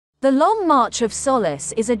The Long March of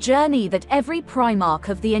Solace is a journey that every Primarch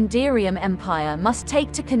of the Enderium Empire must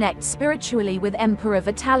take to connect spiritually with Emperor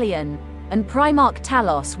Vitallion, and Primarch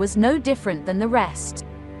Talos was no different than the rest.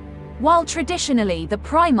 While traditionally the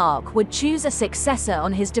Primarch would choose a successor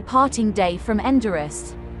on his departing day from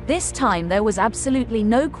Enderus, this time there was absolutely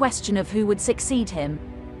no question of who would succeed him.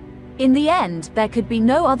 In the end, there could be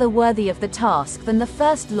no other worthy of the task than the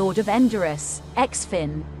First Lord of Enderus,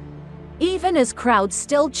 XFIN. Even as crowds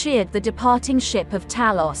still cheered the departing ship of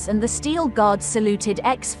Talos and the Steel Guards saluted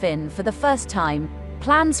XFIN for the first time,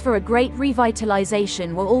 plans for a great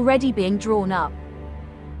revitalization were already being drawn up.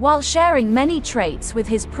 While sharing many traits with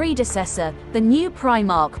his predecessor, the new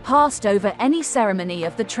Primarch passed over any ceremony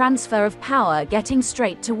of the transfer of power, getting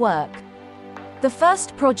straight to work. The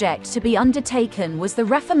first project to be undertaken was the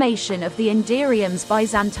reformation of the Enderium's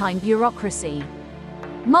Byzantine bureaucracy.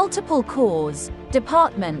 Multiple corps,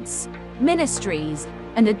 departments, ministries,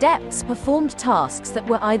 and adepts performed tasks that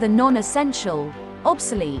were either non-essential,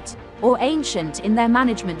 obsolete, or ancient in their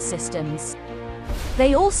management systems.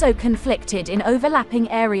 They also conflicted in overlapping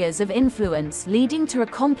areas of influence, leading to a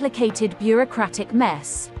complicated bureaucratic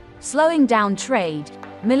mess, slowing down trade,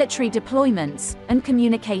 military deployments, and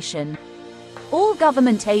communication. All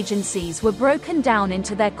government agencies were broken down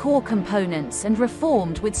into their core components and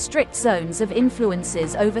reformed with strict zones of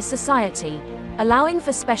influences over society, allowing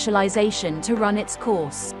for specialization to run its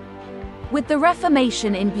course. With the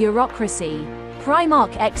reformation in bureaucracy,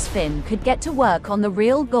 Primarch XFIN could get to work on the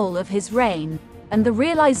real goal of his reign, and the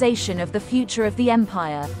realization of the future of the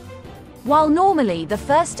Empire. While normally the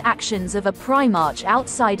first actions of a Primarch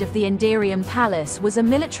outside of the Enderium Palace was a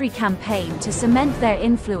military campaign to cement their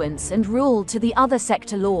influence and rule to the other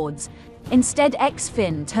sector lords, instead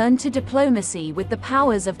XFIN turned to diplomacy with the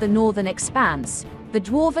powers of the Northern Expanse, the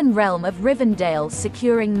dwarven realm of Rivendell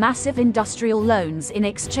securing massive industrial loans in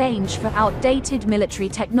exchange for outdated military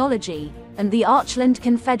technology, and the Archland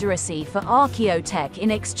Confederacy for archaeotech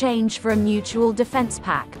in exchange for a mutual defense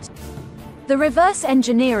pact. The reverse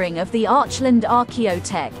engineering of the Archland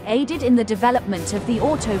archaeotech aided in the development of the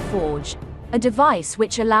Autoforge, a device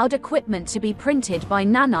which allowed equipment to be printed by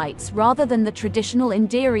nanites rather than the traditional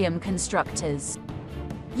Enderium constructors.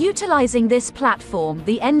 Utilizing this platform,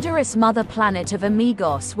 the Enderus mother planet of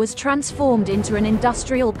Amigos was transformed into an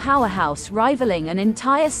industrial powerhouse rivaling an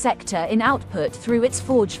entire sector in output through its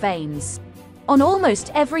forge veins. On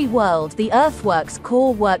almost every world, the Earthworks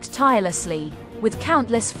core worked tirelessly, with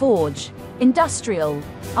countless forge, industrial,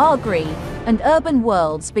 agri, and urban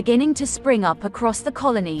worlds beginning to spring up across the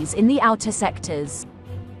colonies in the outer sectors.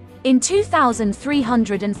 In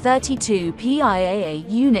 2,332 PIAA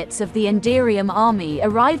units of the Enderium army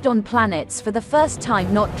arrived on planets for the first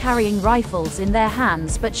time, not carrying rifles in their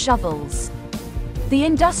hands but shovels. The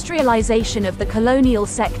industrialization of the colonial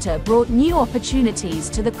sector brought new opportunities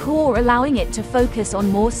to the core, allowing it to focus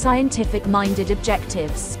on more scientific-minded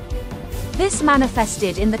objectives. This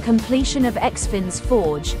manifested in the completion of XFIN's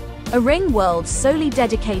Forge, a ring world solely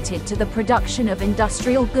dedicated to the production of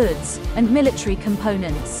industrial goods and military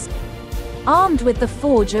components. Armed with the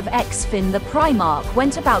Forge of XFIN, the Primarch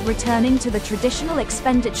went about returning to the traditional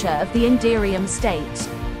expenditure of the Enderium state.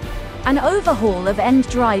 An overhaul of end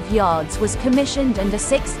drive yards was commissioned and a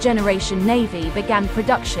sixth-generation navy began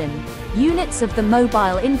production. Units of the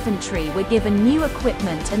mobile infantry were given new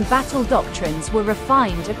equipment and battle doctrines were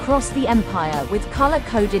refined across the Empire, with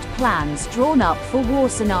color-coded plans drawn up for war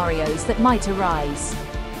scenarios that might arise.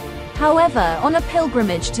 However, on a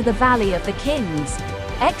pilgrimage to the Valley of the Kings,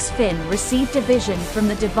 XFIN received a vision from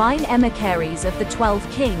the divine emissaries of the 12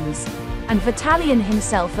 Kings, and Vitallion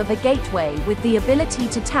himself of a gateway with the ability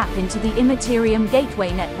to tap into the Immaterium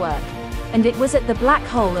Gateway network, and it was at the black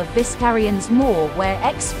hole of Viscarion's Maw where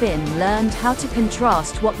XFIN learned how to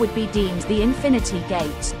contrast what would be deemed the Infinity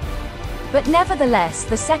Gate. But nevertheless,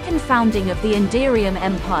 the second founding of the Enderium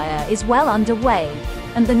Empire is well underway,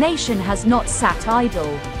 and the nation has not sat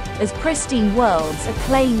idle. As pristine worlds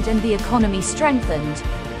acclaimed and the economy strengthened,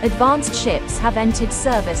 advanced ships have entered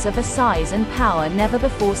service of a size and power never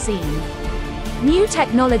before seen. New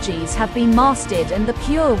technologies have been mastered, and the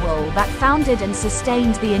pure will that founded and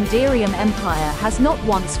sustained the Enderium Empire has not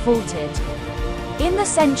once faltered. In the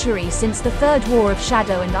century since the Third War of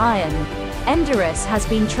Shadow and Iron, Enderus has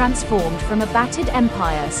been transformed from a battered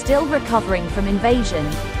empire still recovering from invasion,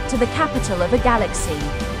 to the capital of a galaxy.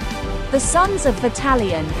 The sons of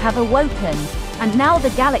Vitallion have awoken, and now the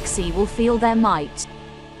galaxy will feel their might.